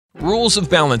Rules of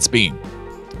balance beam.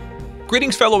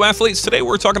 Greetings, fellow athletes. Today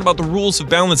we're talking about the rules of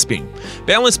balance beam.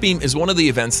 Balance beam is one of the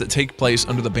events that take place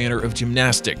under the banner of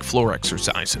gymnastic floor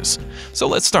exercises. So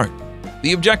let's start.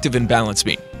 The objective in balance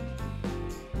beam.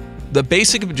 The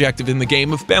basic objective in the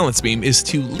game of balance beam is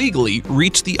to legally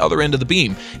reach the other end of the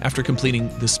beam after completing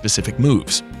the specific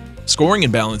moves. Scoring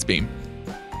in balance beam.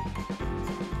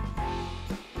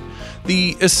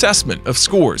 The assessment of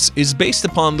scores is based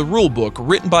upon the rulebook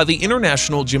written by the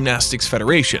International Gymnastics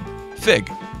Federation, FIG.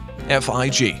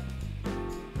 FIG.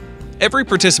 Every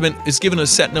participant is given a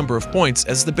set number of points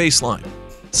as the baseline.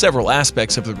 Several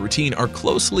aspects of the routine are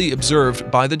closely observed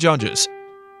by the judges.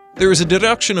 There is a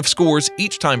deduction of scores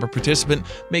each time a participant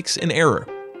makes an error.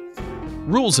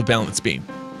 Rules of balance beam.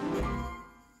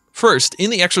 First,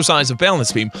 in the exercise of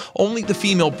balance beam, only the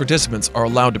female participants are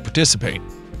allowed to participate.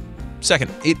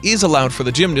 Second, it is allowed for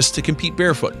the gymnast to compete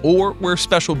barefoot or wear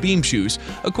special beam shoes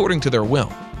according to their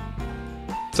will.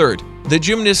 Third, the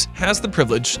gymnast has the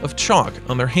privilege of chalk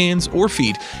on their hands or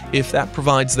feet if that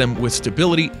provides them with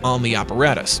stability on the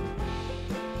apparatus.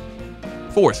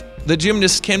 Fourth, the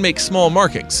gymnast can make small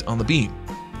markings on the beam.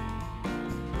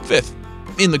 Fifth,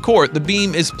 in the court, the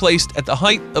beam is placed at the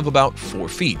height of about 4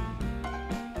 feet.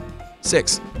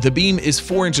 Sixth, the beam is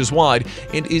 4 inches wide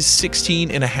and is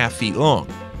 16.5 feet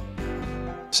long.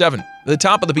 7. The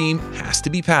top of the beam has to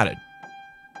be padded.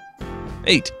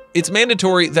 8. It's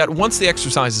mandatory that once the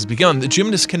exercise is begun, the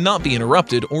gymnast cannot be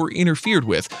interrupted or interfered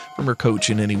with from her coach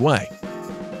in any way.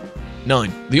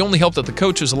 9. The only help that the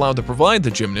coach is allowed to provide the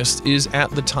gymnast is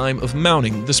at the time of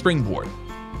mounting the springboard.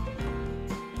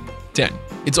 10.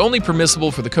 It's only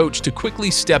permissible for the coach to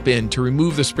quickly step in to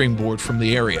remove the springboard from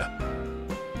the area.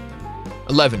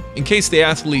 11. In case the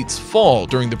athletes fall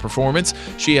during the performance,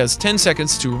 she has 10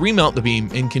 seconds to remount the beam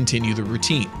and continue the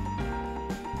routine.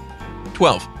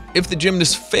 12. If the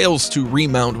gymnast fails to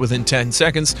remount within 10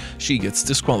 seconds, she gets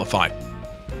disqualified.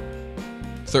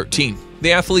 13.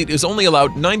 The athlete is only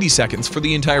allowed 90 seconds for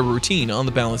the entire routine on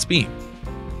the balance beam.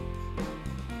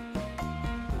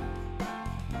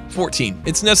 14.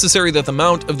 It's necessary that the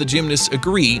mount of the gymnast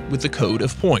agree with the code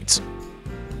of points.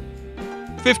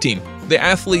 15. The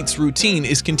athlete's routine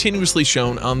is continuously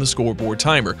shown on the scoreboard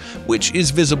timer, which is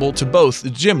visible to both the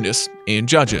gymnast and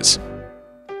judges.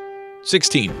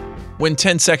 16. When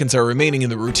 10 seconds are remaining in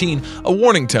the routine, a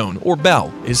warning tone or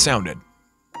bell is sounded.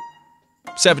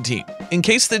 17. In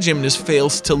case the gymnast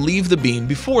fails to leave the beam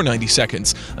before 90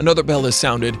 seconds, another bell is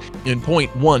sounded and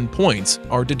 0.1 points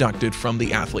are deducted from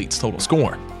the athlete's total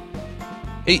score.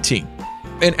 18.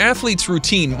 An athlete's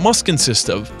routine must consist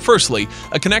of, firstly,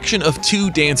 a connection of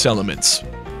 2 dance elements.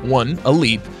 1. A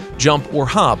leap, jump, or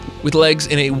hop with legs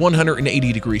in a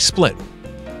 180-degree split.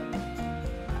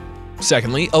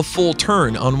 Secondly, a full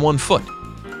turn on 1 foot.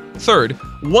 Third,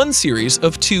 1 series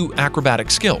of 2 acrobatic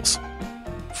skills.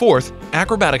 Fourth,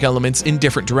 acrobatic elements in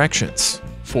different directions,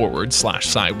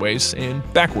 forward/sideways and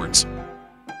backwards.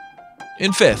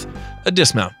 And fifth, a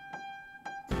dismount.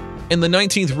 And the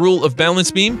 19th rule of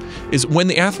balance beam is when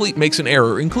the athlete makes an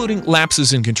error, including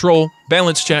lapses in control,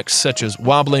 balance checks such as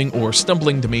wobbling or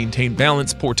stumbling to maintain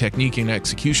balance, poor technique and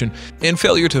execution, and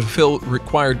failure to fulfill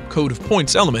required code of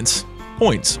points elements,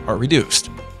 points are reduced.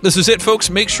 This is it, folks.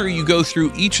 Make sure you go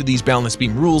through each of these balance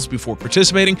beam rules before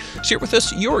participating. Share with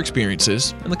us your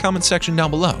experiences in the comments section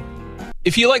down below.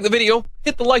 If you like the video,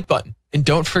 hit the like button and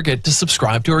don't forget to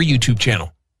subscribe to our YouTube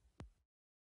channel.